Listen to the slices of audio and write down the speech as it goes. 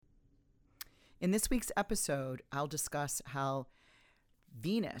In this week's episode, I'll discuss how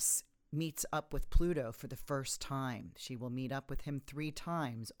Venus meets up with Pluto for the first time. She will meet up with him 3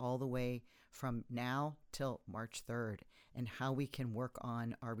 times all the way from now till March 3rd, and how we can work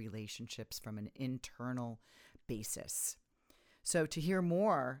on our relationships from an internal basis. So to hear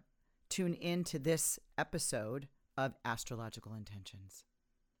more, tune into this episode of Astrological Intentions.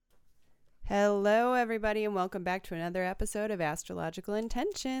 Hello, everybody, and welcome back to another episode of Astrological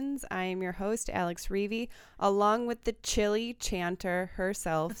Intentions. I am your host, Alex Reevy, along with the chilly chanter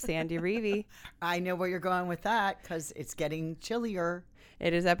herself, Sandy Reevy. I know where you're going with that because it's getting chillier.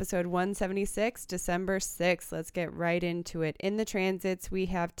 It is episode 176, December 6th. Let's get right into it. In the transits, we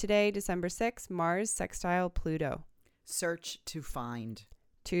have today, December 6th, Mars sextile Pluto. Search to find.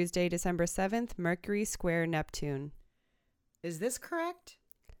 Tuesday, December 7th, Mercury square Neptune. Is this correct?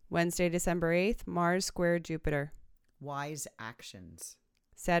 Wednesday, December 8th, Mars square Jupiter. Wise actions.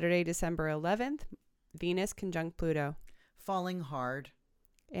 Saturday, December 11th, Venus conjunct Pluto. Falling hard.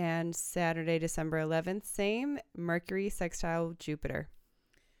 And Saturday, December 11th, same, Mercury sextile Jupiter.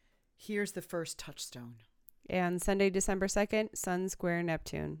 Here's the first touchstone. And Sunday, December 2nd, Sun square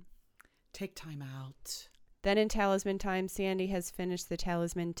Neptune. Take time out. Then in talisman time, Sandy has finished the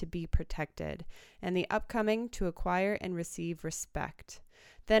talisman to be protected, and the upcoming to acquire and receive respect.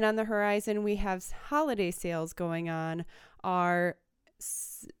 Then on the horizon, we have holiday sales going on. Our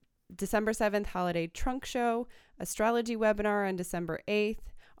December 7th holiday trunk show, astrology webinar on December 8th,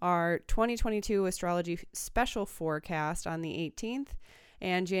 our 2022 astrology special forecast on the 18th,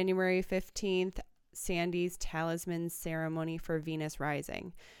 and January 15th, Sandy's talisman ceremony for Venus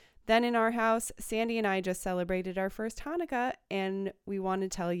rising. Then in our house, Sandy and I just celebrated our first Hanukkah, and we want to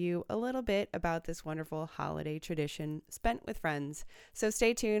tell you a little bit about this wonderful holiday tradition spent with friends. So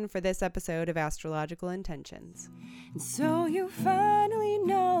stay tuned for this episode of Astrological Intentions. And so you finally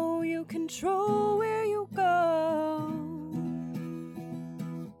know you control where you go.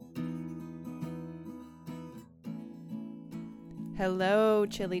 Hello,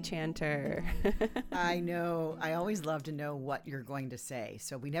 Chili Chanter. I know. I always love to know what you're going to say.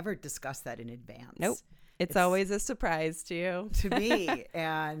 So we never discuss that in advance. Nope. It's always a surprise to you. To me.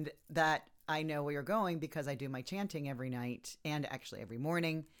 And that I know where you're going because I do my chanting every night and actually every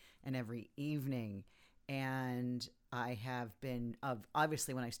morning and every evening. And I have been,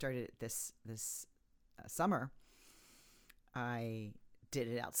 obviously when I started this summer, I did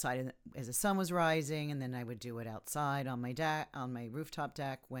it outside as the sun was rising, and then I would do it outside on my deck, on my rooftop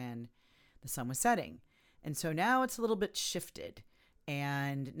deck when the sun was setting. And so now it's a little bit shifted,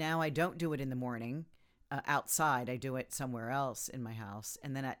 and now I don't do it in the morning outside. I do it somewhere else in my house,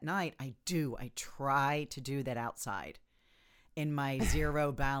 and then at night I try to do that outside in my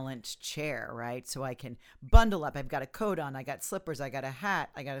zero balance chair, right? So I can bundle up. I've got a coat on, I got slippers, I got a hat,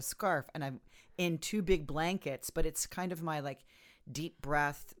 I got a scarf, and I'm in 2 big blankets, but it's kind of my deep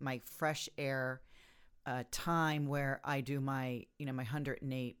breath, my fresh air time where I do my, my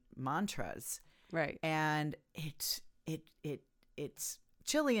 108 mantras. Right. And it's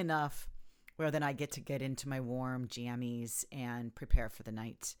chilly enough where then I get into my warm jammies and prepare for the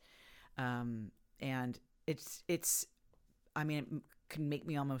night. And it can make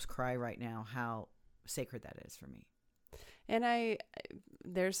me almost cry right now how sacred that is for me. And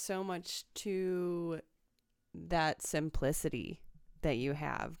there's so much to that simplicity that you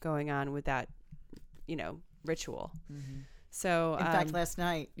have going on with that, ritual. Mm-hmm. So in fact, last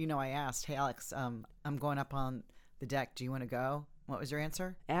night, I asked, hey, Alex, I'm going up on the deck. Do you want to go? What was your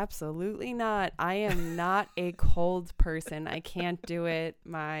answer? Absolutely not. I am not a cold person. I can't do it.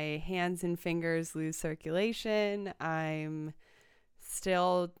 My hands and fingers lose circulation. I'm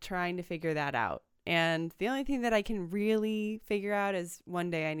still trying to figure that out. And the only thing that I can really figure out is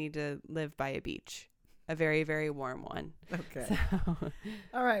one day I need to live by a beach. A very, very warm one. Okay. So.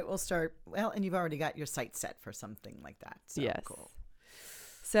 All right, we'll start. Well, and you've already got your sights set for something like that. So yes. Cool.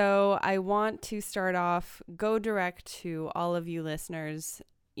 So I want to start off, go direct to all of you listeners.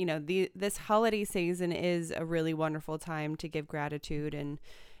 This holiday season is a really wonderful time to give gratitude.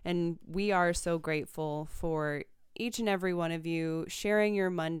 And we are so grateful for each and every one of you sharing your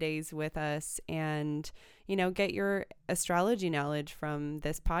Mondays with us and, get your astrology knowledge from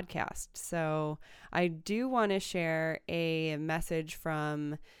this podcast. So I do want to share a message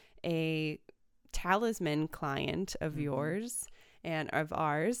from a talisman client of yours and of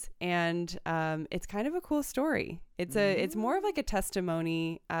ours. And it's kind of a cool story. It's more of like a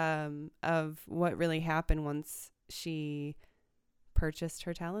testimony of what really happened once she purchased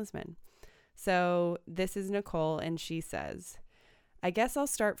her talisman. So this is Nicole, and she says, I guess I'll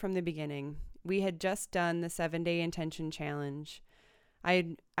start from the beginning. We had just done the 7-day intention challenge.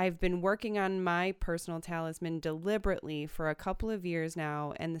 I've been working on my personal talisman deliberately for a couple of years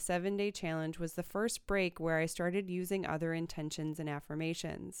now, and the 7-day challenge was the first break where I started using other intentions and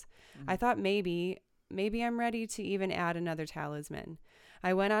affirmations. I thought maybe I'm ready to even add another talisman.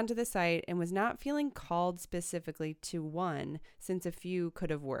 I went onto the site and was not feeling called specifically to one, since a few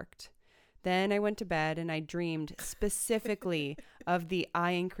could have worked. Then I went to bed and I dreamed specifically of the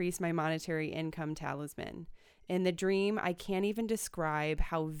I increase my monetary income talisman. In the dream, I can't even describe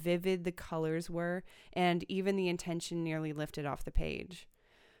how vivid the colors were, and even the intention nearly lifted off the page.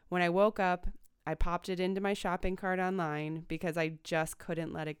 When I woke up, I popped it into my shopping cart online because I just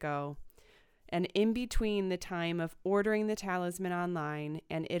couldn't let it go. And in between the time of ordering the talisman online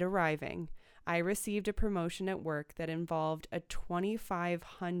and it arriving, I received a promotion at work that involved a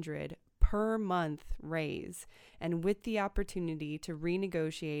 $2,500 per month raise, and with the opportunity to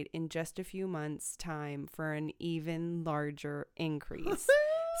renegotiate in just a few months' time for an even larger increase.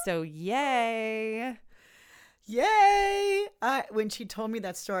 So yay! Yay! When she told me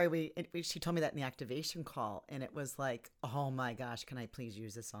that story, she told me that in the activation call, and it was like, oh my gosh, can I please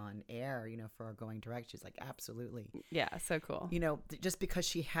use this on air, for our going direct? She's like, absolutely. Yeah, so cool. Just because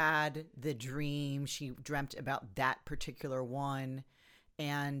she had the dream, she dreamt about that particular one,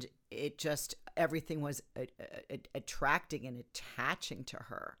 and it just, everything was attracting and attaching to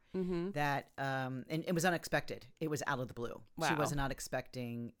her. That, and it was unexpected. It was out of the blue. Wow. She was not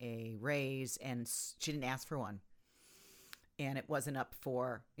expecting a raise, and she didn't ask for one. And it wasn't up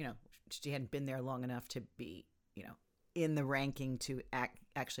for, she hadn't been there long enough to be, in the ranking to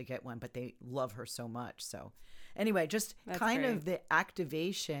actually get one, but they love her so much. So anyway, just That's kind great. of the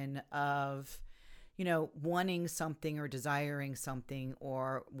activation of, wanting something or desiring something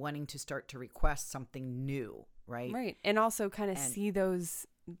or wanting to start to request something new, right? Right. And also kind of see those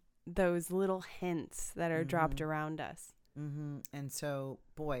little hints that are dropped around us. And so,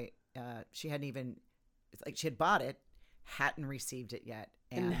 boy, she hadn't even, it's like she had bought it, hadn't received it yet.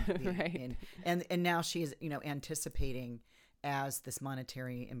 And, Right. and now she's, anticipating as this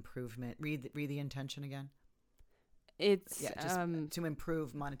monetary improvement. Read the intention again. It's just to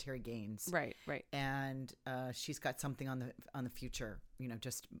improve monetary gains. Right. And she's got something on the future,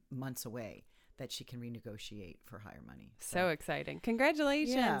 just months away that she can renegotiate for higher money. So exciting.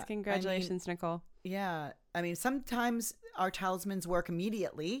 Congratulations. Yeah, Congratulations, Nicole. Yeah. I mean, sometimes our talismans work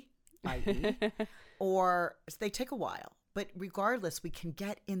immediately, i.e., or they take a while. But regardless, we can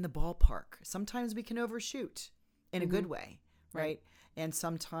get in the ballpark. Sometimes we can overshoot in a good way, right? And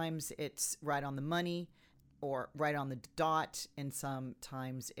sometimes it's right on the money or right on the dot, and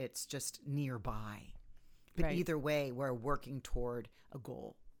sometimes it's just nearby. But either way, we're working toward a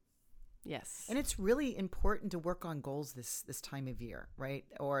goal. Yes. And it's really important to work on goals this time of year, right?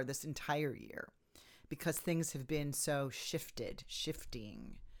 Or this entire year, because things have been so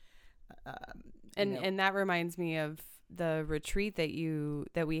shifting. And that reminds me of the retreat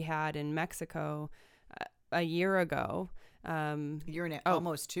that we had in Mexico a year ago.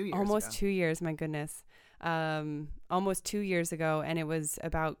 Almost 2 years almost ago. 2 years, my goodness. Almost 2 years ago, and it was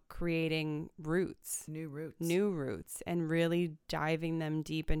about creating new roots, and really diving them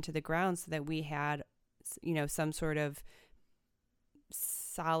deep into the ground so that we had, some sort of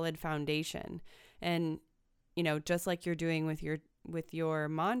solid foundation. And, just like you're doing with your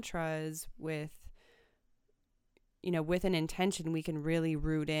mantras, with an intention, we can really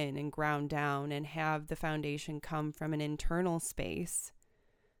root in and ground down and have the foundation come from an internal space,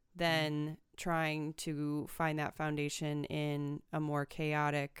 than trying to find that foundation in a more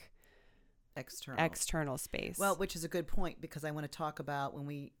chaotic external space. Well, which is a good point, because I want to talk about when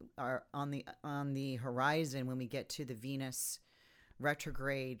we are on the horizon, when we get to the Venus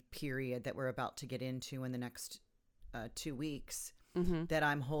retrograde period that we're about to get into in the next 2 weeks, that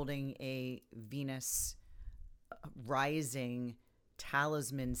I'm holding a Venus rising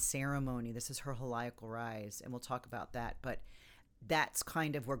talisman ceremony. This is her heliacal rise, and we'll talk about that. But that's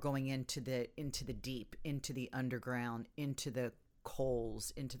kind of, we're going into the deep, into the underground, into the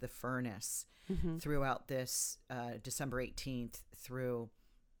coals, into the furnace throughout this December 18th through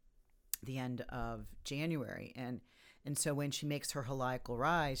the end of January. And so when she makes her heliacal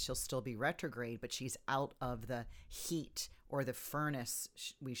rise, she'll still be retrograde, but she's out of the heat or the furnace,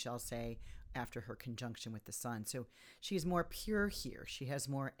 we shall say, after her conjunction with the sun. So she's more pure here. She has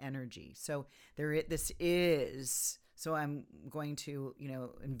more energy. So so I'm going to,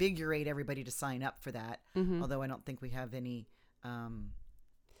 invigorate everybody to sign up for that. Although I don't think we have any.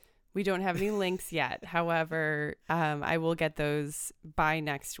 We don't have any links yet. However, I will get those by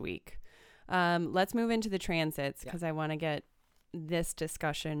next week. Let's move into the transits, because I want to get this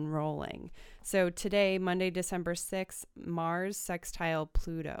discussion rolling. So today, Monday, December 6th, Mars sextile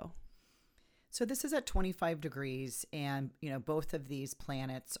Pluto. So this is at 25 degrees, and both of these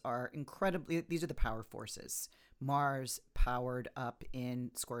planets are these are the power forces. Mars powered up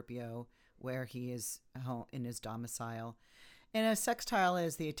in Scorpio, where he is in his domicile. And a sextile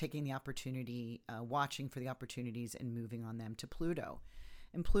is taking the opportunity, watching for the opportunities and moving on them to Pluto.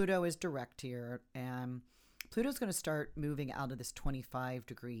 And Pluto is direct here. And Pluto's going to start moving out of this 25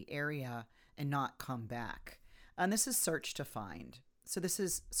 degree area and not come back. And this is search to find. So this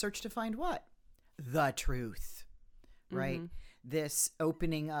is search to find what? The truth, right? Mm-hmm. This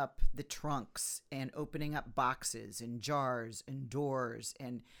opening up the trunks and opening up boxes and jars and doors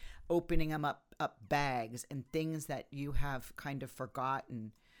and opening them up bags and things that you have kind of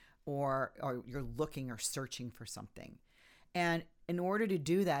forgotten or you're looking or searching for something. And in order to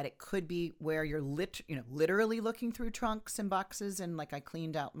do that, it could be where you're literally looking through trunks and boxes. And like I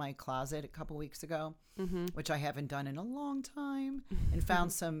cleaned out my closet a couple weeks ago, mm-hmm. which I haven't done in a long time, and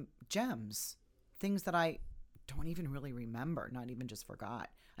found some gems, things that I don't even really remember, not even just forgot.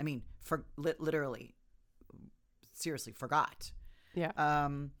 I mean, literally, seriously, forgot. Yeah.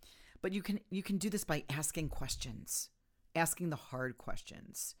 But you can do this by asking questions, asking the hard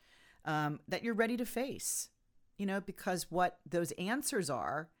questions that you're ready to face. Because what those answers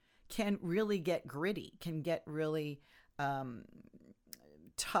are can really get gritty, can get really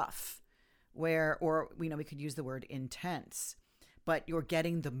tough, we could use the word intense, but you're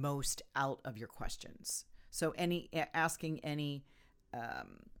getting the most out of your questions. So asking any,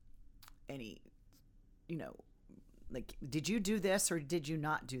 like, did you do this or did you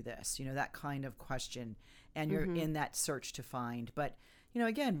not do this? That kind of question. And you're mm-hmm. in that search to find. But,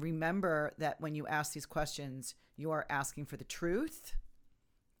 again, remember that when you ask these questions, you are asking for the truth,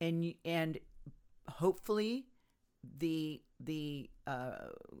 and hopefully the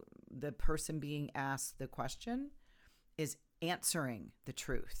person being asked the question is answering the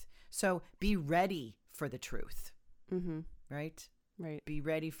truth. So be ready for the truth, mm-hmm. right? Right. Be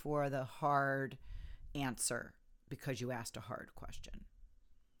ready for the hard answer because you asked a hard question.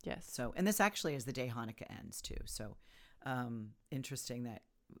 Yes. So, and this actually is the day Hanukkah ends too. So, interesting that,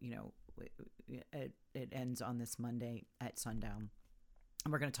 it ends on this Monday at sundown.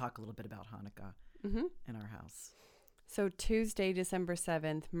 And we're going to talk a little bit about Hanukkah mm-hmm. in our house. So Tuesday, December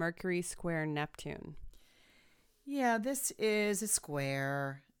 7th, Mercury square Neptune. Yeah, this is a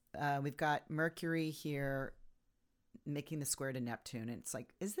square. We've got Mercury here making the square to Neptune. And it's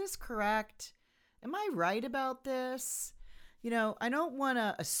like, is this correct? Am I right about this? I don't want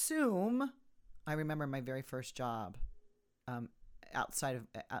to assume. I remember my very first job outside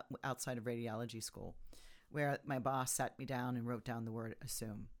of radiology school, where my boss sat me down and wrote down the word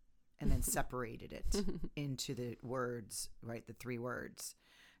assume and then separated it into the words, right? The 3 words.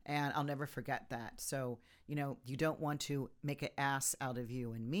 And I'll never forget that. So, you don't want to make an ass out of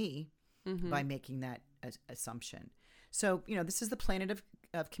you and me mm-hmm. by making that assumption. So, this is the planet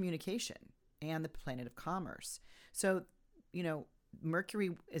of communication and the planet of commerce. So,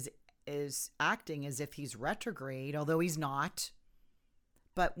 Mercury is acting as if he's retrograde, although he's not.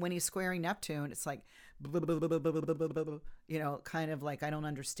 But when he's squaring Neptune, it's like, kind of like, I don't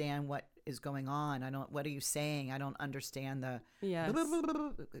understand what is going on. What are you saying? I don't understand the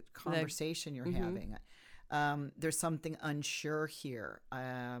conversation you're mm-hmm. having. There's something unsure here.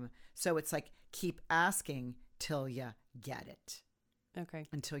 So it's like, keep asking till you get it. Okay.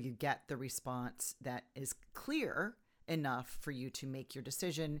 Until you get the response that is clear enough for you to make your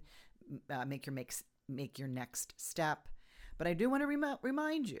decision, make your next step. But I do want to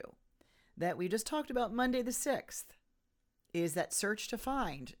remind you that we just talked about Monday the 6th is that search to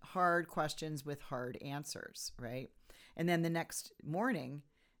find hard questions with hard answers, right? And then the next morning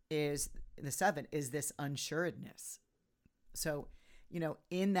is the 7th is this unsuredness. So,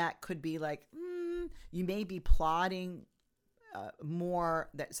 in that could be like, you may be plotting more.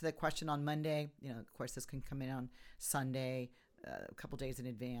 So the question on Monday, of course, this can come in on Sunday, a couple days in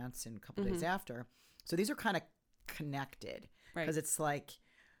advance and a couple mm-hmm. days after. So these are kind of connected because it's like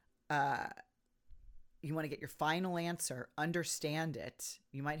you want to get your final answer, understand it.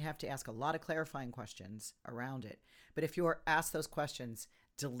 You might have to ask a lot of clarifying questions around it. But if you're asked those questions,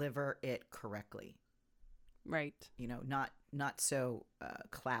 deliver it correctly. Right. Not so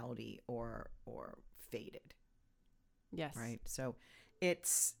cloudy or faded. Yes. Right. So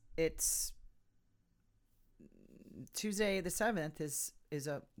it's Tuesday the 7th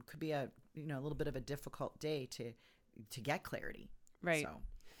could be a little bit of a difficult day to get clarity. Right. So.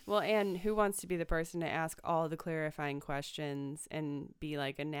 Well, and who wants to be the person to ask all the clarifying questions and be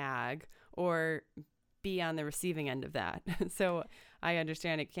like a nag, or be on the receiving end of that. So I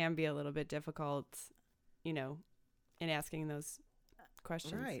understand it can be a little bit difficult, you know, in asking those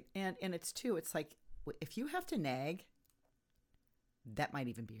questions. Right. And it's too, it's like if you have to nag, that might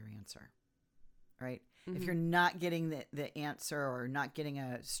even be your answer. Right. Mm-hmm. If you're not getting the answer or not getting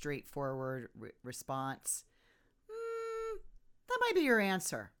a straightforward response, that might be your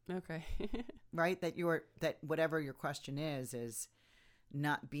answer. Okay. Right. That whatever your question is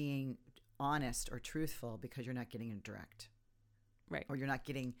not being honest or truthful because you're not getting it direct. Right. Or you're not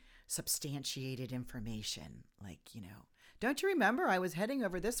getting substantiated information. Like, you know, don't you remember I was heading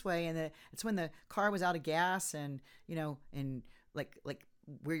over this way and it's when the car was out of gas and, you know, and like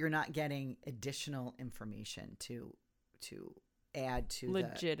where you're not getting additional information to add to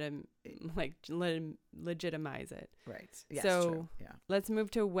legitimize it. Right. Yes, so true. Yeah. Let's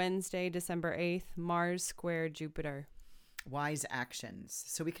move to Wednesday, December 8th, Mars square Jupiter. Wise actions.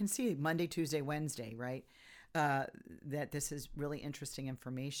 So we can see Monday, Tuesday, Wednesday, right? That this is really interesting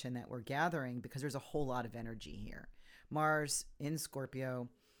information that we're gathering because there's a whole lot of energy here. Mars in Scorpio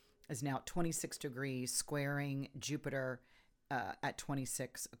is now at 26 degrees, squaring Jupiter at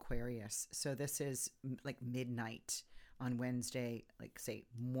 26 Aquarius. So this is like midnight on Wednesday, like say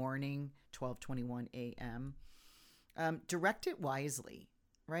morning, 12:21 a.m. Direct it wisely,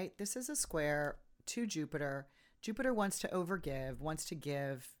 right? This is a square to Jupiter. Jupiter wants to overgive, wants to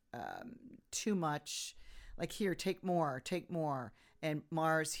give too much. Like here, take more. And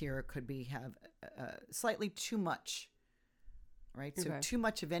Mars here could have slightly too much, right? So too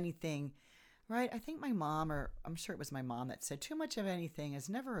much of anything, right? I think my mom, or I'm sure it was my mom that said, too much of anything is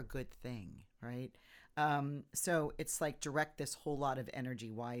never a good thing, right? So it's like direct this whole lot of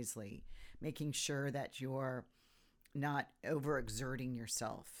energy wisely, making sure that you're not overexerting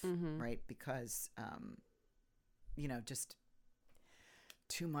yourself, right? Because, you know, just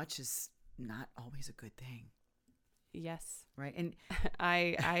too much is not always a good thing. Yes. Right. And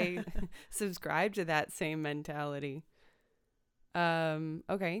I subscribe to that same mentality.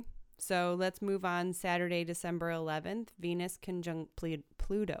 Okay. So let's move on. Saturday, December 11th, Venus conjunct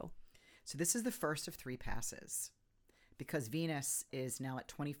Pluto. So this is the first of 3 passes because Venus is now at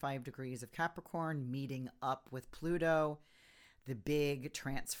 25 degrees of Capricorn, meeting up with Pluto, the big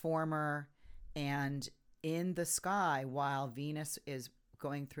transformer. And in the sky, while Venus is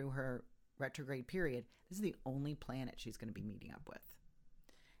going through her retrograde period, this is the only planet she's going to be meeting up with.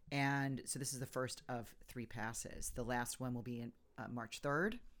 And so this is the first of 3 passes. The last one will be in March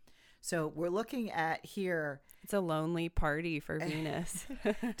 3rd. So we're looking at here. It's a lonely party for Venus.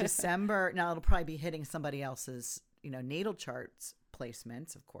 December. Now it'll probably be hitting somebody else's, you know, natal charts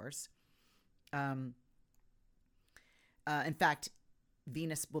placements, of course. In fact,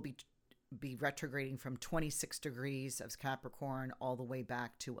 Venus will be retrograding from 26 degrees of Capricorn all the way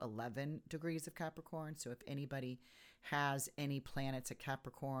back to 11 degrees of Capricorn. So if anybody has any planets at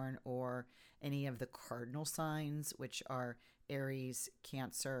Capricorn or any of the cardinal signs, which are Aries,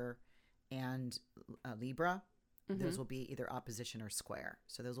 Cancer, and Libra, those will be either opposition or square.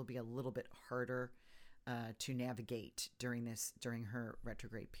 So those will be a little bit harder to navigate during her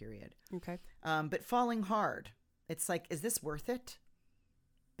retrograde period. Okay. But falling hard. It's like, is this worth it?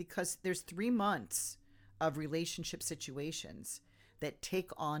 Because there's 3 months of relationship situations that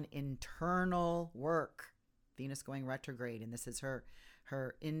take on internal work. Venus going retrograde, and this is her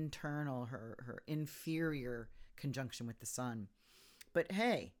internal, her inferior conjunction with the sun. But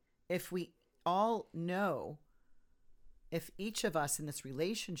hey, if we all know, if each of us in this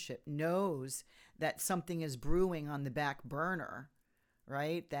relationship knows that something is brewing on the back burner,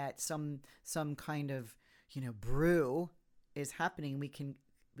 right? That some kind of, you know, brew is happening, we can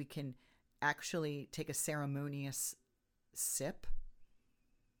actually take a ceremonious sip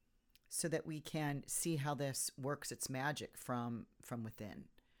so that we can see how this works its magic from within,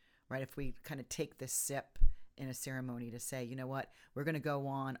 right? If we kind of take this sip in a ceremony to say, you know what, we're going to go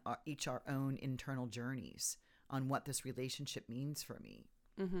on each our own internal journeys on what this relationship means for me.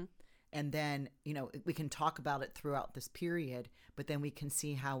 Mm-hmm. And then, you know, we can talk about it throughout this period, but then we can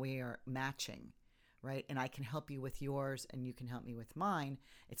see how we are matching, right? And I can help you with yours and you can help me with mine.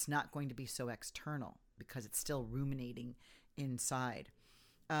 It's not going to be so external because it's still ruminating inside.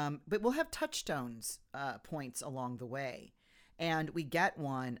 But we'll have touchstones, points along the way. And we get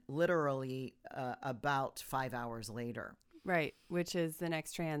one literally about 5 hours later. Right, which is the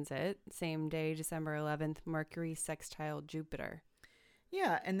next transit, same day, December 11th, Mercury sextile Jupiter.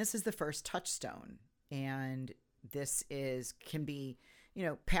 Yeah, and this is the first touchstone. And this can be, you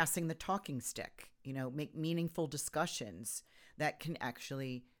know, passing the talking stick, you know, make meaningful discussions that can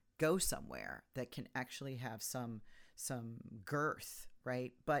actually go somewhere, that can actually have some girth,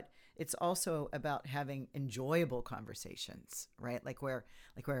 right? But it's also about having enjoyable conversations, right? We're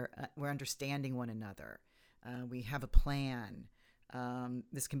understanding one another. We have a plan.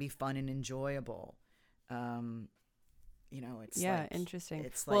 This can be fun and enjoyable. It's interesting.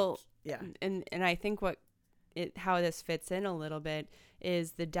 It's like, well, yeah. and I think how this fits in a little bit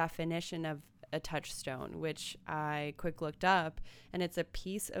is the definition of a touchstone, which I quick looked up, and it's a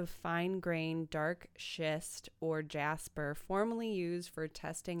piece of fine-grained dark schist or jasper formerly used for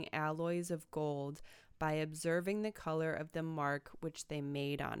testing alloys of gold by observing the color of the mark which they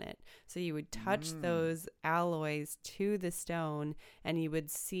made on it. So you would touch those alloys to the stone and you would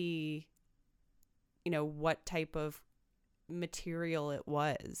see, what type of material it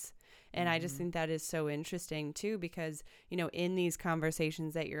was. And I just think that is so interesting too, because, in these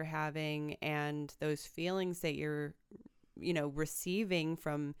conversations that you're having and those feelings that you're, receiving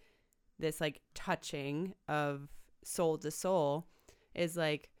from this like touching of soul to soul is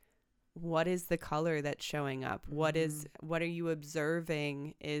like, what is the color that's showing up? What are you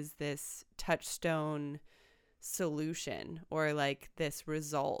observing? Is this touchstone solution or like this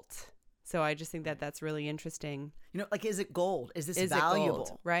result? So I just think that that's really interesting. Is it gold? Is this valuable?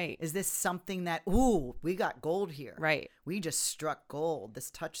 Gold? Right. Is this something that, we got gold here. Right. We just struck gold, this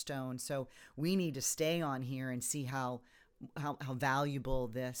touchstone. So we need to stay on here and see how valuable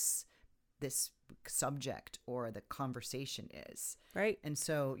this subject or the conversation is. Right. And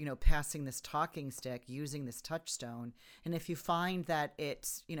so, passing this talking stick, using this touchstone. And if you find that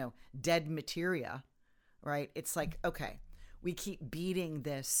it's, dead materia, right? It's like, okay, we keep beating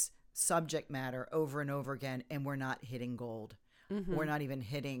this subject matter over and over again, and we're not hitting gold. We're not even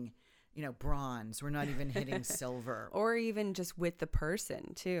hitting, bronze. We're not even hitting silver. Or even just with the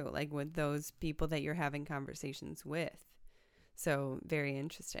person too, like with those people that you're having conversations with. So very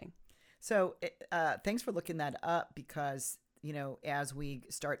interesting. So thanks for looking that up, because, as we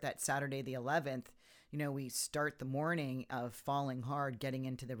start that Saturday, the 11th, we start the morning of falling hard, getting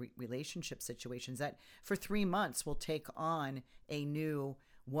into the relationship situations that for 3 months will take on a new,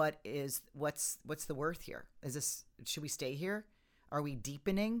 what's the worth here? Should we stay here? Are we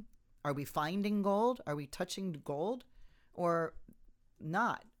deepening? Are we finding gold? Are we touching gold or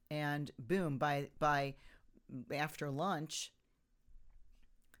not? And boom, by after lunch,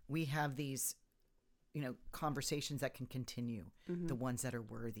 we have these, conversations that can continue, the ones that are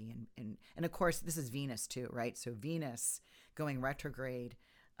worthy. And of course, this is Venus too, right? So Venus going retrograde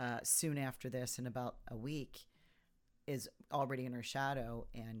soon after this, in about a week, is already in her shadow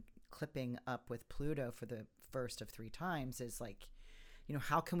and clipping up with Pluto for the first of 3 times is like,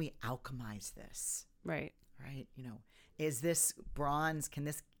 how can we alchemize this? Right. Right. Is this bronze?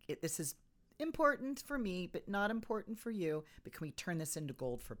 This is important for me, but not important for you. But can we turn this into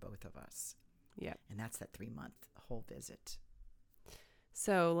gold for both of us? Yeah. And that's that 3-month whole visit.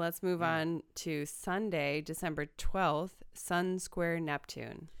 So let's move on to Sunday, December 12th, Sun square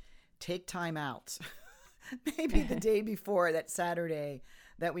Neptune. Take time out. Maybe the day before, that Saturday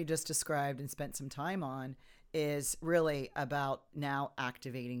that we just described and spent some time on, is really about now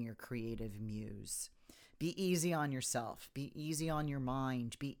activating your creative muse. Be easy on yourself. Be easy on your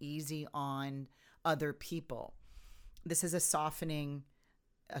mind. Be easy on other people. This is a softening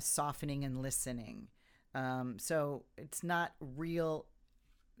and listening. So it's not real.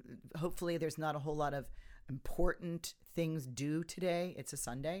 Hopefully there's not a whole lot of important things due today. It's a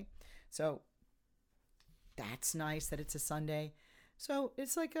Sunday. So that's nice that it's a Sunday. So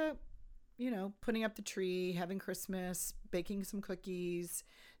it's like putting up the tree, having Christmas, baking some cookies,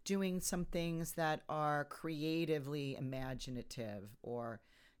 doing some things that are creatively imaginative, or,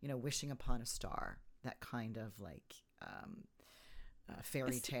 wishing upon a star, that kind of like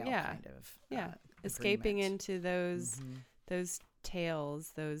fairy tale kind of escaping agreement. into those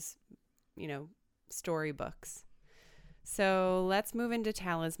tales, those storybooks. So let's move into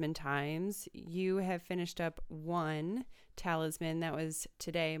talisman times. You have finished up one talisman that was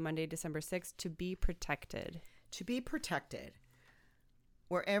today, Monday, December 6th, to be protected. To be protected.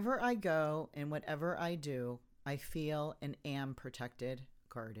 Wherever I go and whatever I do, I feel and am protected,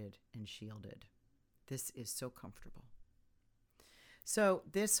 guarded, and shielded. This is so comfortable. So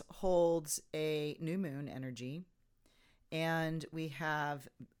this holds a new moon energy, and we have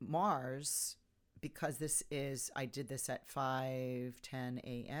Mars, because I did this at 5:10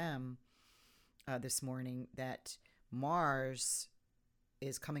 a.m. This morning, that Mars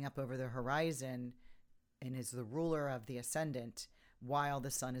is coming up over the horizon and is the ruler of the ascendant while the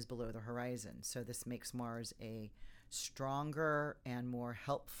sun is below the horizon. So this makes Mars a stronger and more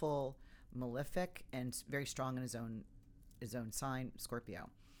helpful malefic, and very strong in his own sign, Scorpio.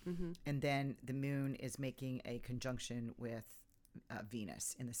 And then the moon is making a conjunction with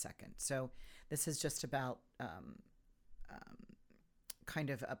Venus in the second. So this is just about kind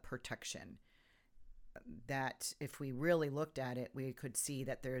of a protection that if we really looked at it, we could see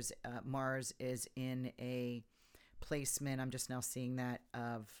that there's Mars is in a placement. I'm just now seeing that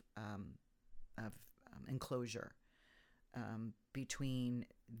of enclosure between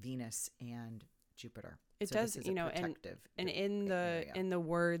Venus and Jupiter. It So does, this is you a know, protective and in area. the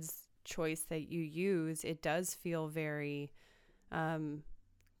words choice that you use, it does feel very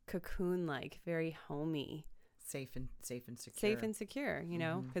cocoon like, very homey, safe and secure. safe and secure, you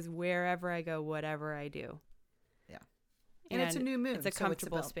know, because wherever I go, whatever I do. Yeah. And it's a new moon. It's a so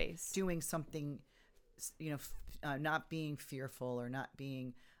comfortable about space. doing something, not being fearful or not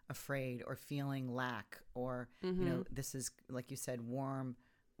being afraid or feeling lack or, this is, like you said, warm,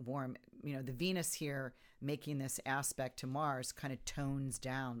 the Venus here making this aspect to Mars kind of tones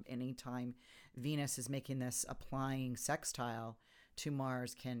down. Anytime Venus is making this applying sextile to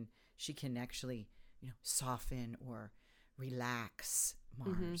Mars, she can actually, soften or relax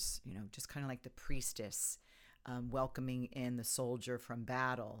Mars, just kind of like the priestess welcoming in the soldier from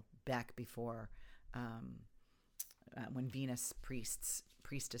battle back before when Venus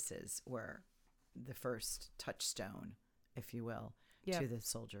priestesses were the first touchstone, if you will, to the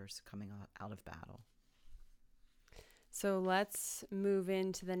soldiers coming out of battle. So let's move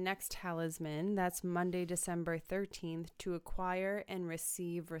into the next talisman. That's Monday, December 13th, to acquire and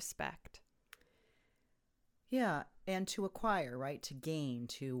receive respect. Yeah, and to acquire, right? To gain,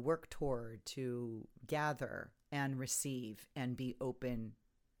 to work toward, to gather and receive and be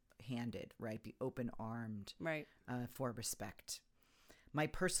open-handed, right? Be open-armed, right? For respect. My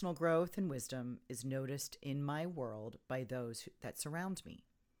personal growth and wisdom is noticed in my world by those that surround me.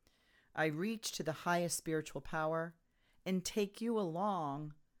 I reach to the highest spiritual power and take you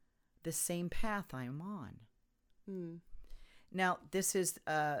along the same path I am on. Now, this is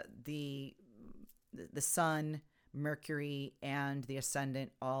the Sun, Mercury, and the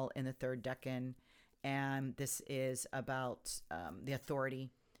Ascendant all in the third decan. And this is about the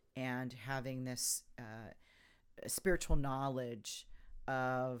authority and having this spiritual knowledge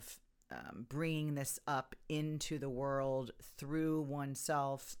of bringing this up into the world through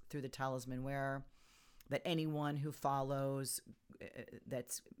oneself, through the talisman wearer, that anyone who follows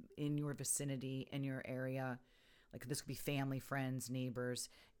that's in your vicinity, in your area, like this could be family, friends, neighbors,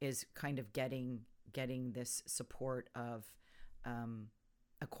 is kind of getting this support of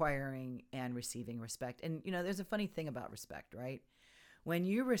acquiring and receiving respect. And, there's a funny thing about respect, right? When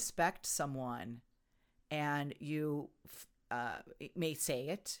you respect someone and you may say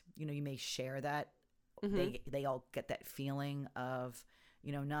it, you may share that, they all get that feeling of,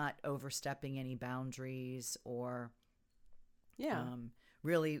 not overstepping any boundaries or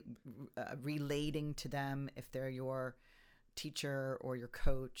really relating to them if they're your teacher or your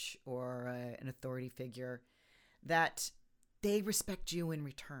coach or an authority figure, that they respect you in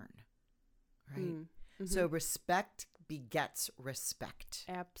return, right? So respect begets respect.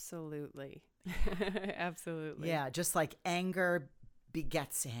 Absolutely. Absolutely. Yeah, just like anger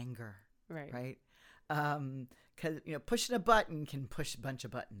begets anger. Right. Because, pushing a button can push a bunch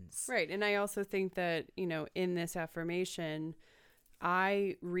of buttons. Right. And I also think that, in this affirmation,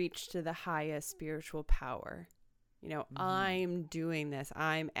 I reach to the highest spiritual power. I'm doing this.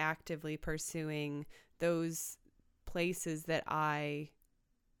 I'm actively pursuing those places that I,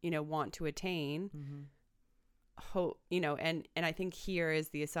 want to attain. And I think here is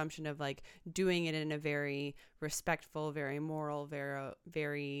the assumption of like doing it in a very respectful, very moral,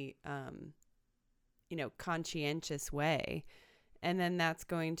 very conscientious way. And then that's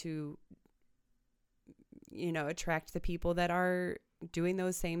going to, attract the people that are doing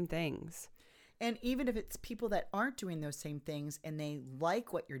those same things. And even if it's people that aren't doing those same things and they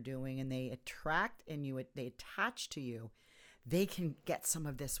like what you're doing and they attract in you, they attach to you, they can get some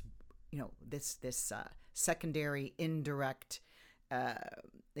of this, this secondary, indirect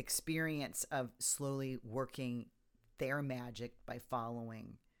experience of slowly working their magic by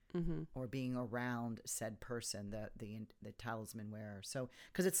following or being around said person, the talisman wearer. So,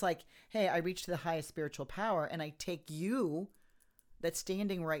 because it's like, hey, I reach to the highest spiritual power and I take you that's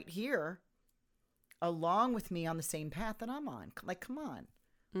standing right here along with me on the same path that I'm on. Like, come on,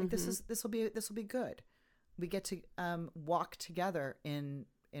 like this will be good. We get to walk together in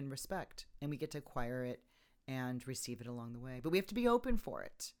respect, and we get to acquire it and receive it along the way. But we have to be open for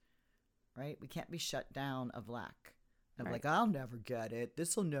it, right? We can't be shut down of lack. Of like, I'll never get it.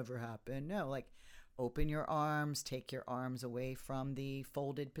 This will never happen. No, like, open your arms, take your arms away from the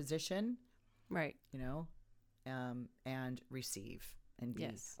folded position, right? And receive and be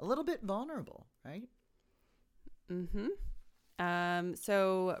a little bit vulnerable, right?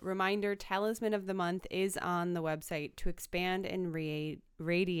 So reminder, Talisman of the Month is on the website to expand and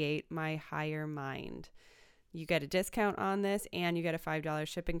radiate my higher mind. You get a discount on this and you get a $5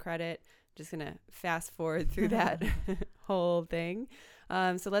 shipping credit. Just going to fast forward through that whole thing.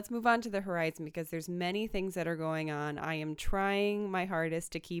 So let's move on to the horizon because there's many things that are going on. I am trying my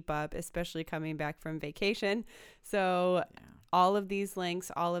hardest to keep up, especially coming back from vacation. So all of these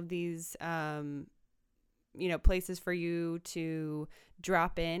links, all of these places for you to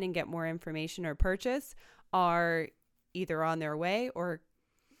drop in and get more information or purchase are either on their way or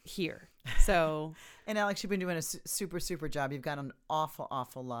here. So, and Alex, you've been doing a super job. You've got an awful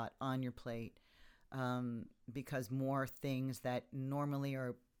lot on your plate, because more things that normally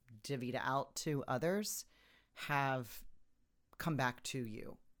are divvied out to others have come back to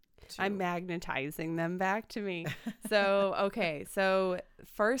you. I'm magnetizing them back to me. So, okay. So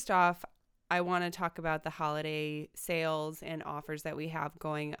first off, I want to talk about the holiday sales and offers that we have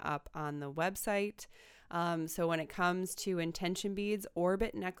going up on the website. So when it comes to intention beads,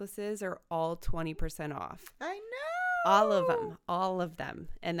 orbit necklaces are all 20% off. I know. All of them.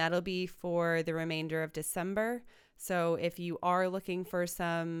 And that'll be for the remainder of December. So if you are looking for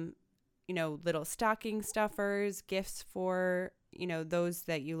some, little stocking stuffers, gifts for, those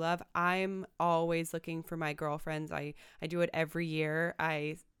that you love, I'm always looking for my girlfriends. I do it every year.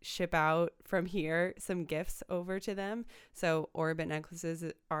 I ship out from here some gifts over to them. So orbit necklaces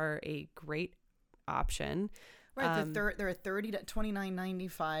are a great option. Right. They're at $30 to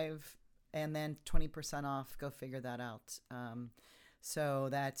 $29.95 and then 20% off. Go figure that out. So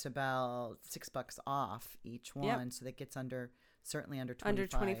that's about $6 off each one. Yep. So that gets certainly under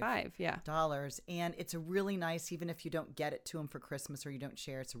 $25. Yeah. And it's a really nice, even if you don't get it to them for Christmas or you don't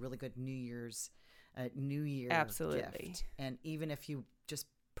share, it's a really good New Year Absolutely. gift. And even if you just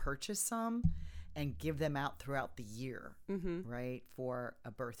purchase some and give them out throughout the year, right, for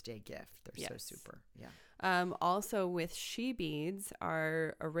a birthday gift. They're so super. Yeah. Also with She Beads,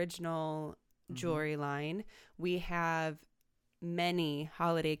 our original jewelry line, we have many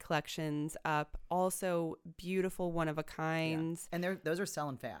holiday collections up. Also beautiful one-of-a-kinds. Yeah. And those are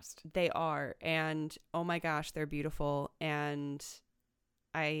selling fast. They are. And oh my gosh, they're beautiful. And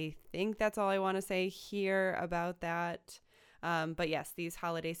I think that's all I want to say here about that. But yes, these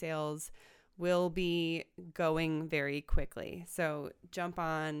holiday sales will be going very quickly. So jump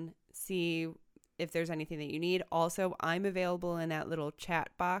on, see if there's anything that you need. Also, I'm available in that little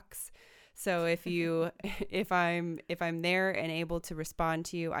chat box. So if I'm there and able to respond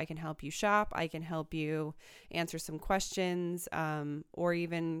to you, I can help you shop. I can help you answer some questions, or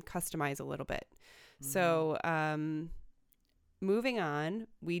even customize a little bit. So, moving on,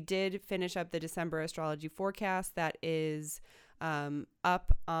 we did finish up the December astrology forecast that is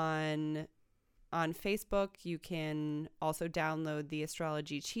up on Facebook. You can also download the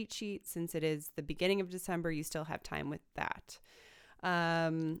astrology cheat sheet. Since it is the beginning of December, you still have time with that.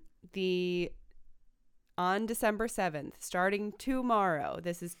 On December 7th, starting tomorrow,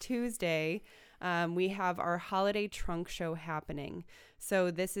 this is Tuesday, we have our holiday trunk show happening.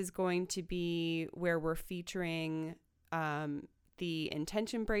 So this is going to be where we're featuring the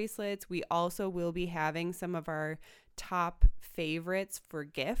intention bracelets. We also will be having some of our top favorites for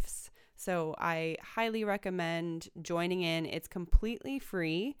gifts. So I highly recommend joining in. It's completely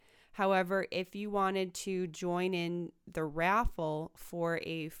free. However, if you wanted to join in the raffle for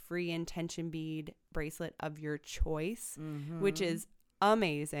a free intention bead bracelet of your choice, which is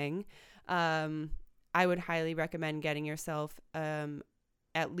amazing, I would highly recommend getting yourself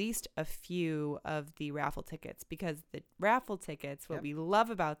at least a few of the raffle tickets, because the raffle tickets, what we love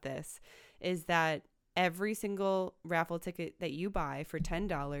about this is that every single raffle ticket that you buy for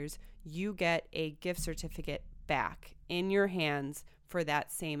 $10, you get a gift certificate back in your hands for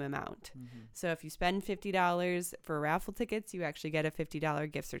that same amount. So if you spend $50 for raffle tickets, you actually get a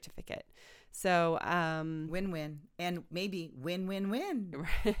 $50 gift certificate. So win-win, and maybe win-win-win.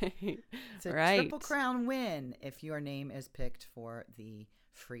 Right. It's a triple crown win if your name is picked for the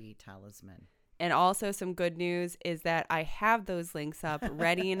free talisman. And also some good news is that I have those links up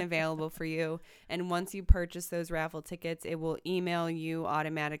ready and available for you. And once you purchase those raffle tickets, it will email you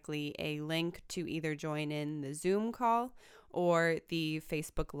automatically a link to either join in the Zoom call or the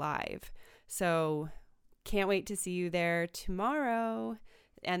Facebook Live. So can't wait to see you there tomorrow.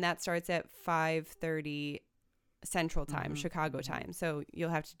 And that starts at 5:30 Central Time, Chicago time. So you'll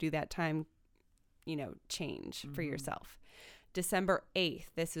have to do that time, change for yourself. December 8th,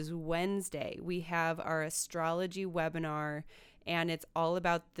 this is Wednesday, we have our astrology webinar, and it's all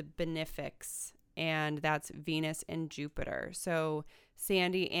about the benefics, and that's Venus and Jupiter. So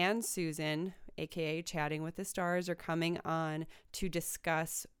Sandy and Susan, aka Chatting with the Stars, are coming on to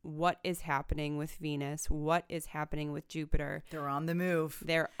discuss what is happening with Venus, what is happening with Jupiter. They're on the move.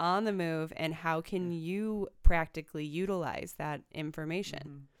 They're on the move, and how can you practically utilize that information?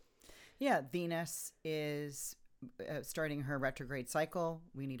 Mm-hmm. Yeah, Venus is starting her retrograde cycle.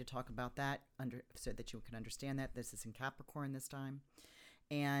 We need to talk about that so that you can understand that. This is in Capricorn this time.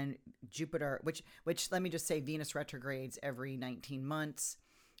 And Jupiter, which let me just say, Venus retrogrades every 19 months.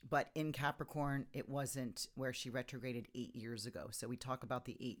 But in Capricorn, it wasn't where she retrograded 8 years ago. So we talk about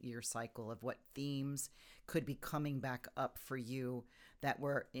the 8-year cycle of what themes could be coming back up for you that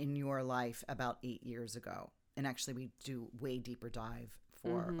were in your life about 8 years ago. And actually, we do way deeper dive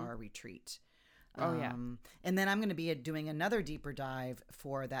for our retreat. Oh, yeah. And then I'm going to be doing another deeper dive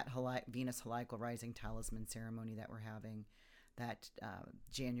for that Venus Heliacal Rising Talisman ceremony that we're having that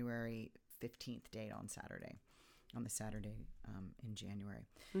January 15th date on the Saturday in January.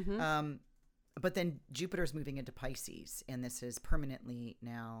 But then Jupiter's moving into Pisces, and this is permanently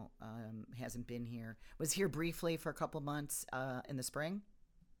now, hasn't been here. Was here briefly for a couple of months in the spring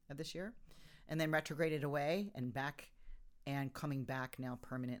of this year, and then retrograded away and back, and coming back now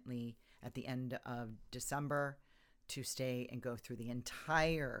permanently at the end of December to stay and go through the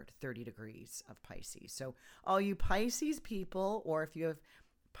entire 30 degrees of Pisces. So all you Pisces people, or if you have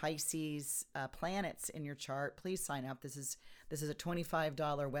Pisces planets in your chart, please sign up. This is a $25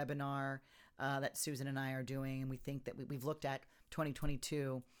 webinar that Susan and I are doing, and we think that we've looked at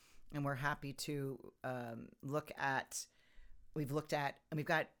 2022, and we're happy to look at. We've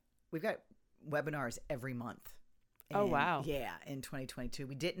got webinars every month. Oh, wow. Yeah, in 2022.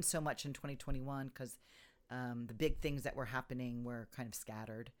 We didn't so much in 2021 because the big things that were happening were kind of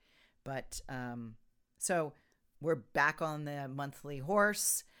scattered. But so we're back on the monthly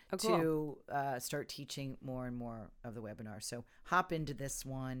horse to start teaching more and more of the webinars. So hop into this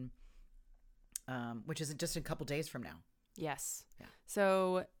one, which is just a couple days from now. Yes. Yeah.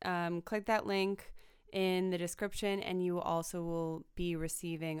 So click that link in the description, and you also will be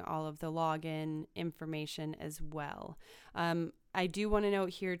receiving all of the login information as well. I do want to note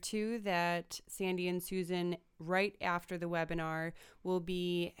here too that Sandy and Susan, right after the webinar, will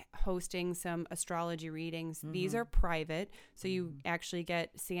be hosting some astrology readings. These are private, so you actually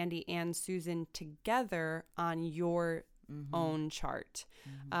get Sandy and Susan together on your own chart.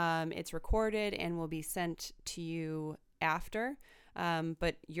 It's recorded and will be sent to you after.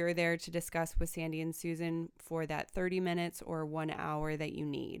 But you're there to discuss with Sandy and Susan for that 30 minutes or 1 hour that you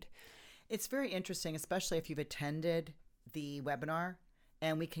need. It's very interesting, especially if you've attended the webinar,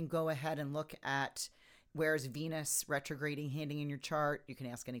 and we can go ahead and look at where's Venus retrograding, handing in your chart. You can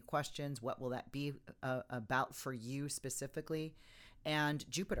ask any questions. What will that be about for you specifically? And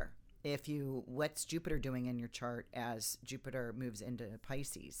Jupiter. What's Jupiter doing in your chart as Jupiter moves into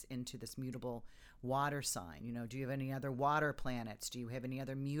Pisces, into this mutable water sign? Do you have any other water planets? Do you have any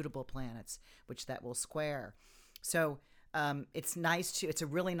other mutable planets which that will square? So it's a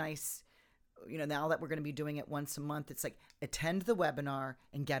really nice, now that we're going to be doing it once a month, it's like attend the webinar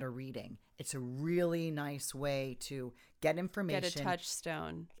and get a reading. It's a really nice way to get information. Get a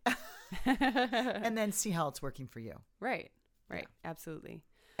touchstone. And then see how it's working for you. Right. Yeah. Absolutely.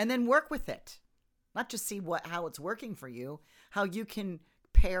 And then work with it. Not just see how it's working for you, how you can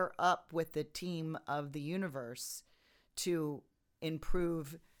pair up with the team of the universe to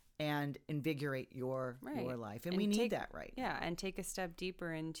improve and invigorate your life. And we need that, right? Yeah, and take a step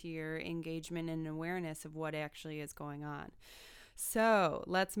deeper into your engagement and awareness of what actually is going on. So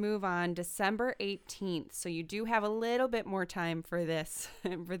let's move on. December 18th. So you do have a little bit more time for this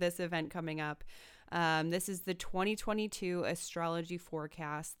event coming up. This is the 2022 astrology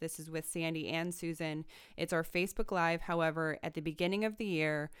forecast. This is with Sandy and Susan. It's our Facebook Live. However, at the beginning of the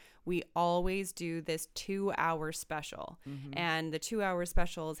year, we always do this 2-hour special. And the 2-hour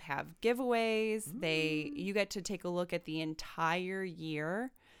specials have giveaways. You get to take a look at the entire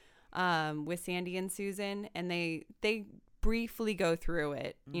year with Sandy and Susan, and they briefly go through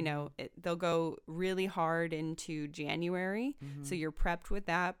it. They'll go really hard into January. So you're prepped with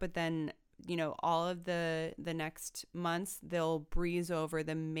that, but then all of the next months, they'll breeze over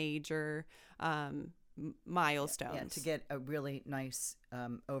the major milestones. Yeah, to get a really nice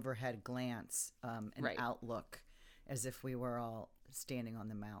overhead glance and outlook, as if we were all standing on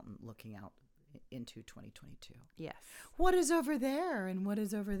the mountain looking out into 2022. Yes. What is over there and what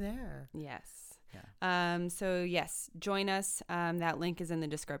is over there? Yes. Yeah. So yes, join us. That link is in the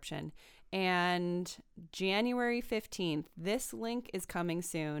description. And January 15th, this link is coming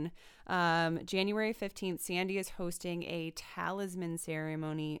soon. January 15th, Sandy is hosting a talisman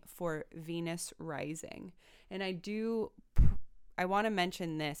ceremony for Venus rising. And I I want to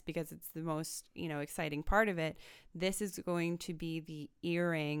mention this because it's the most, exciting part of it. This is going to be the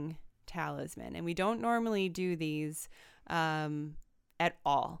earring talisman. And we don't normally do these at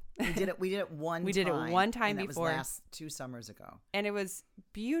all. We did it one time. We did it one time and before. That was 2 summers ago. And it was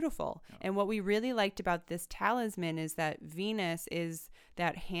beautiful. Oh. And what we really liked about this talisman is that Venus is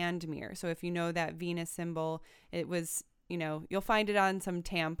that hand mirror. So if you know that Venus symbol, it was, you'll find it on some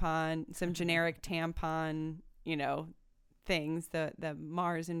generic tampon, things, the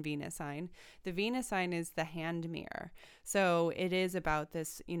Mars and Venus sign. The Venus sign is the hand mirror. So it is about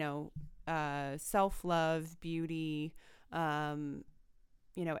this, self-love, beauty,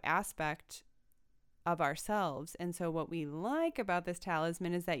 aspect of ourselves. And so what we like about this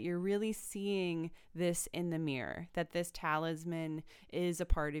talisman is that you're really seeing this in the mirror, that this talisman is a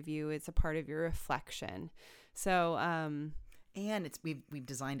part of you. It's a part of your reflection. So, and we've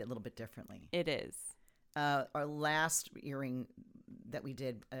designed it a little bit differently. It is. Our last earring that we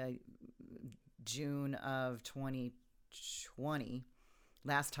did, June of 2020,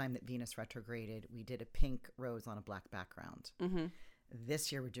 last time that Venus retrograded, we did a pink rose on a black background. Mm-hmm.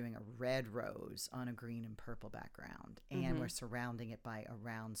 This year we're doing a red rose on a green and purple background, and we're surrounding it by a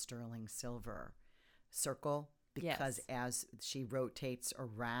round sterling silver circle because as she rotates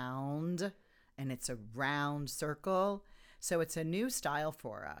around, and it's a round circle, so it's a new style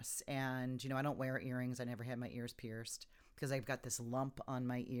for us. And I don't wear earrings. I never had my ears pierced because I've got this lump on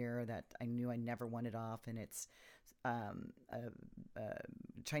my ear that I knew I never wanted off, and it's a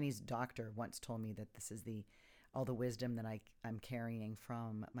Chinese doctor once told me that this is all the wisdom that I'm carrying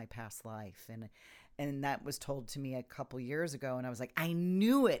from my past life. And that was told to me a couple years ago. And I was like, I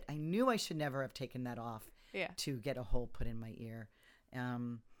knew it. I knew I should never have taken that off to get a hole put in my ear.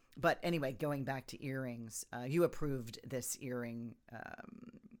 But anyway, going back to earrings, you approved this earring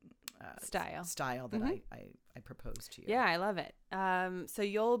style that I proposed to you. Yeah, I love it. So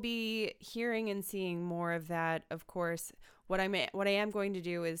you'll be hearing and seeing more of that. Of course, what I am going to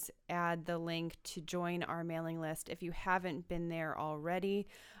do is add the link to join our mailing list if you haven't been there already,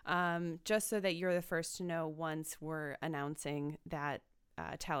 just so that you're the first to know once we're announcing that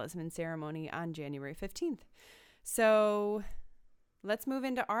talisman ceremony on January 15th. So let's move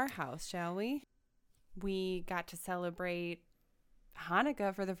into our house, shall we? We got to celebrate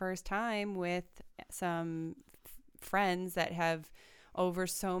Hanukkah for the first time with some friends that have over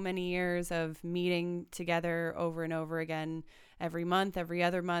so many years of meeting together over and over again every month, every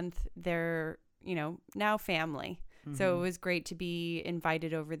other month. They're, now family. Mm-hmm. So it was great to be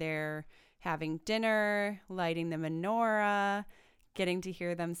invited over there, having dinner, lighting the menorah, getting to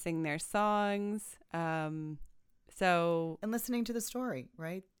hear them sing their songs. And listening to the story,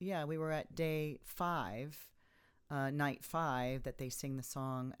 right? Yeah, we were at day 5. Night 5 that they sing the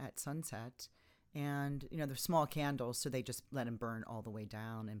song at sunset, and they're small candles, so they just let them burn all the way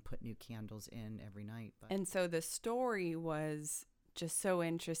down and put new candles in every night. And so the story was just so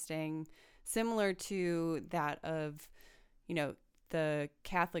interesting, similar to that of the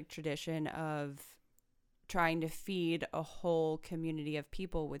Catholic tradition of trying to feed a whole community of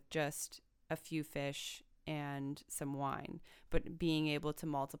people with just a few fish and some wine, but being able to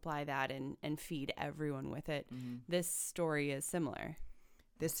multiply that and feed everyone with it. Mm-hmm. This story is similar.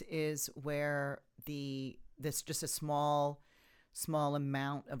 This is where just a small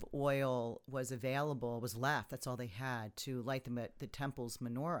amount of oil was left. That's all they had to light them at the temple's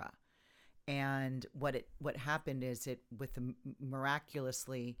menorah. And what happened is it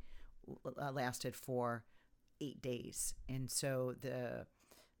miraculously lasted for 8 days. And so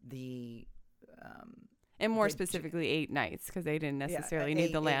and more specifically 8 nights, because they didn't necessarily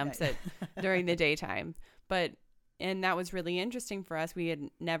need the lamps during the daytime. And that was really interesting for us. We had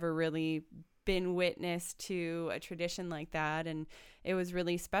never really been witness to a tradition like that, and it was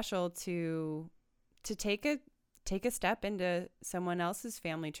really special to take a step into someone else's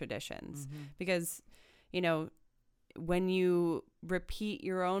family traditions. Mm-hmm. Because when you repeat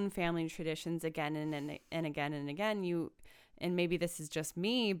your own family traditions again and again and again, and maybe this is just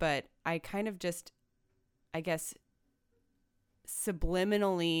me, but I kind of just, I guess,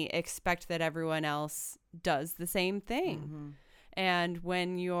 subliminally expect that everyone else does the same thing. Mm-hmm. And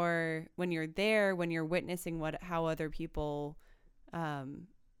when you're there, when you're witnessing how other people, how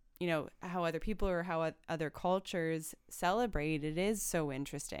other people or how other cultures celebrate, it is so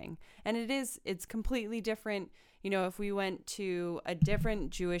interesting. And it's completely different. If we went to a different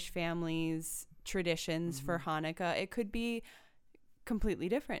Jewish family's traditions for Hanukkah, it could be completely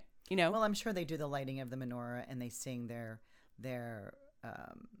different. Well, I'm sure they do the lighting of the menorah and they sing their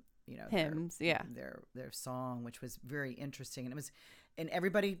hymns, their song, which was very interesting. And and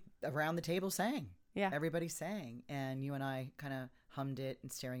everybody around the table sang. Yeah. Everybody sang. And you and I kind of hummed it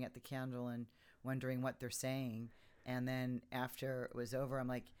and staring at the candle and wondering what they're saying. And then after it was over, I'm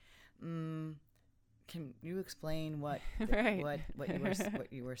like, can you explain what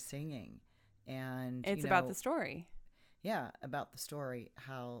you were singing? And it's about the story. Yeah, about the story,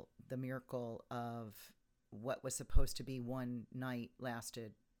 how the miracle of what was supposed to be one night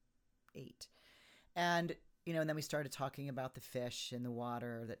lasted 8. And, and then we started talking about the fish in the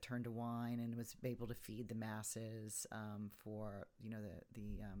water that turned to wine and was able to feed the masses for, the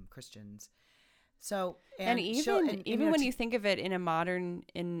Christians. So, and even when you think of it in a modern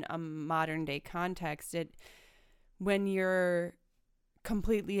day context, when you're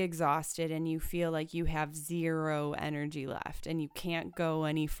completely exhausted and you feel like you have zero energy left and you can't go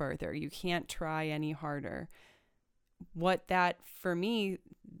any further, you can't try any harder. What that, for me,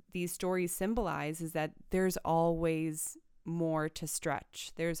 these stories symbolize is that there's always more to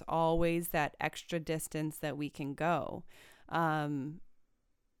stretch. There's always that extra distance that we can go. And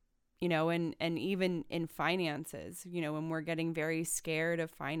even in finances, when we're getting very scared of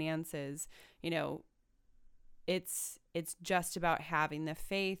finances, it's just about having the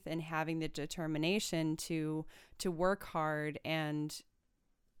faith and having the determination to work hard and,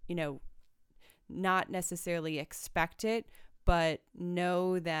 not necessarily expect it, but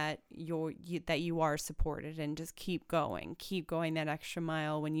know that you are supported, and just keep going that extra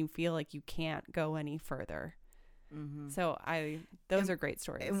mile when you feel like you can't go any further. Mm-hmm. So those are great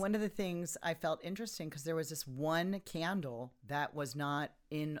stories. And one of the things I felt interesting, because there was this one candle that was not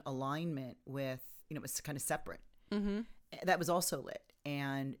in alignment with, it was kind of separate. Mm-hmm. That was also lit.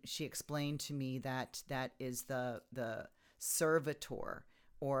 And she explained to me that is the servitor,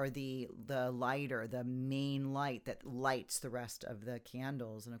 or the lighter, the main light that lights the rest of the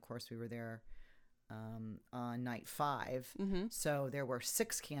candles. And of course we were there on night 5. Mm-hmm. So there were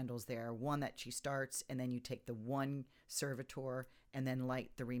 6 candles there, one that she starts, and then you take the one servitor and then light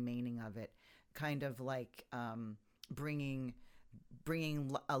the remaining of it, kind of like bringing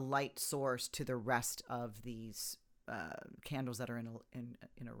a light source to the rest of these candles that are in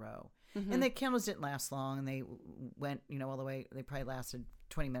a row. Mm-hmm. And the candles didn't last long, and they went, all the way. They probably lasted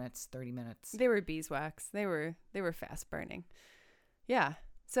 20 minutes, 30 minutes. They were beeswax. They were fast burning. Yeah.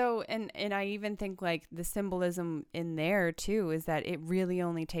 So, and I even think like the symbolism in there too is that it really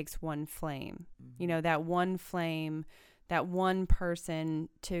only takes one flame. Mm-hmm. That one flame, that one person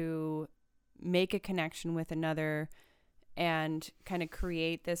to make a connection with another and kind of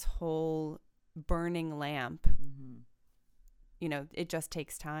create this whole burning lamp. Mm-hmm. It just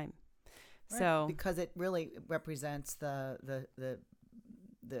takes time. Right. So because it really represents the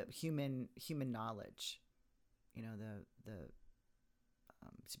human knowledge, the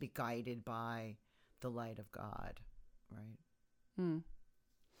to be guided by the light of God, right?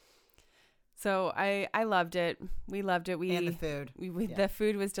 So I loved it. We loved it. And the food. The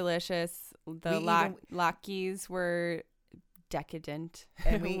food was delicious. The latkes were decadent.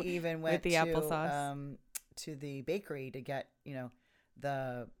 And we even went with the applesauce to the bakery to get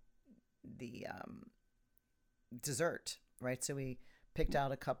the dessert, right? So we picked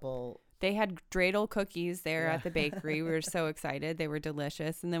out a couple. They had dreidel cookies there at the bakery. We were so excited. They were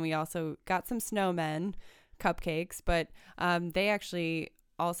delicious. And then we also got some snowmen cupcakes, but they actually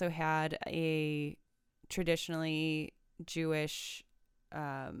also had a traditionally Jewish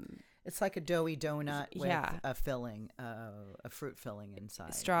it's like a doughy donut with a filling, a fruit filling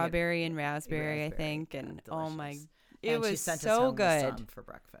inside. Strawberry and raspberry, I think. And delicious. Oh my, it was she sent so us home good with some for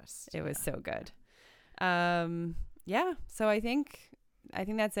breakfast. It was so good. So I think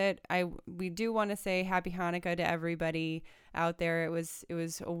that's it. We do want to say happy Hanukkah to everybody out there. It was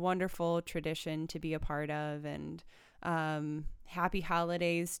a wonderful tradition to be a part of, and happy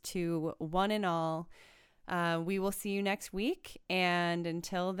holidays to one and all. We will see you next week, and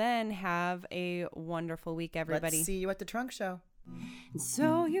until then, have a wonderful week, everybody. Let's see you at the trunk show. And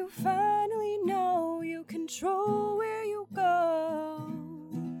so you finally know you control where you go.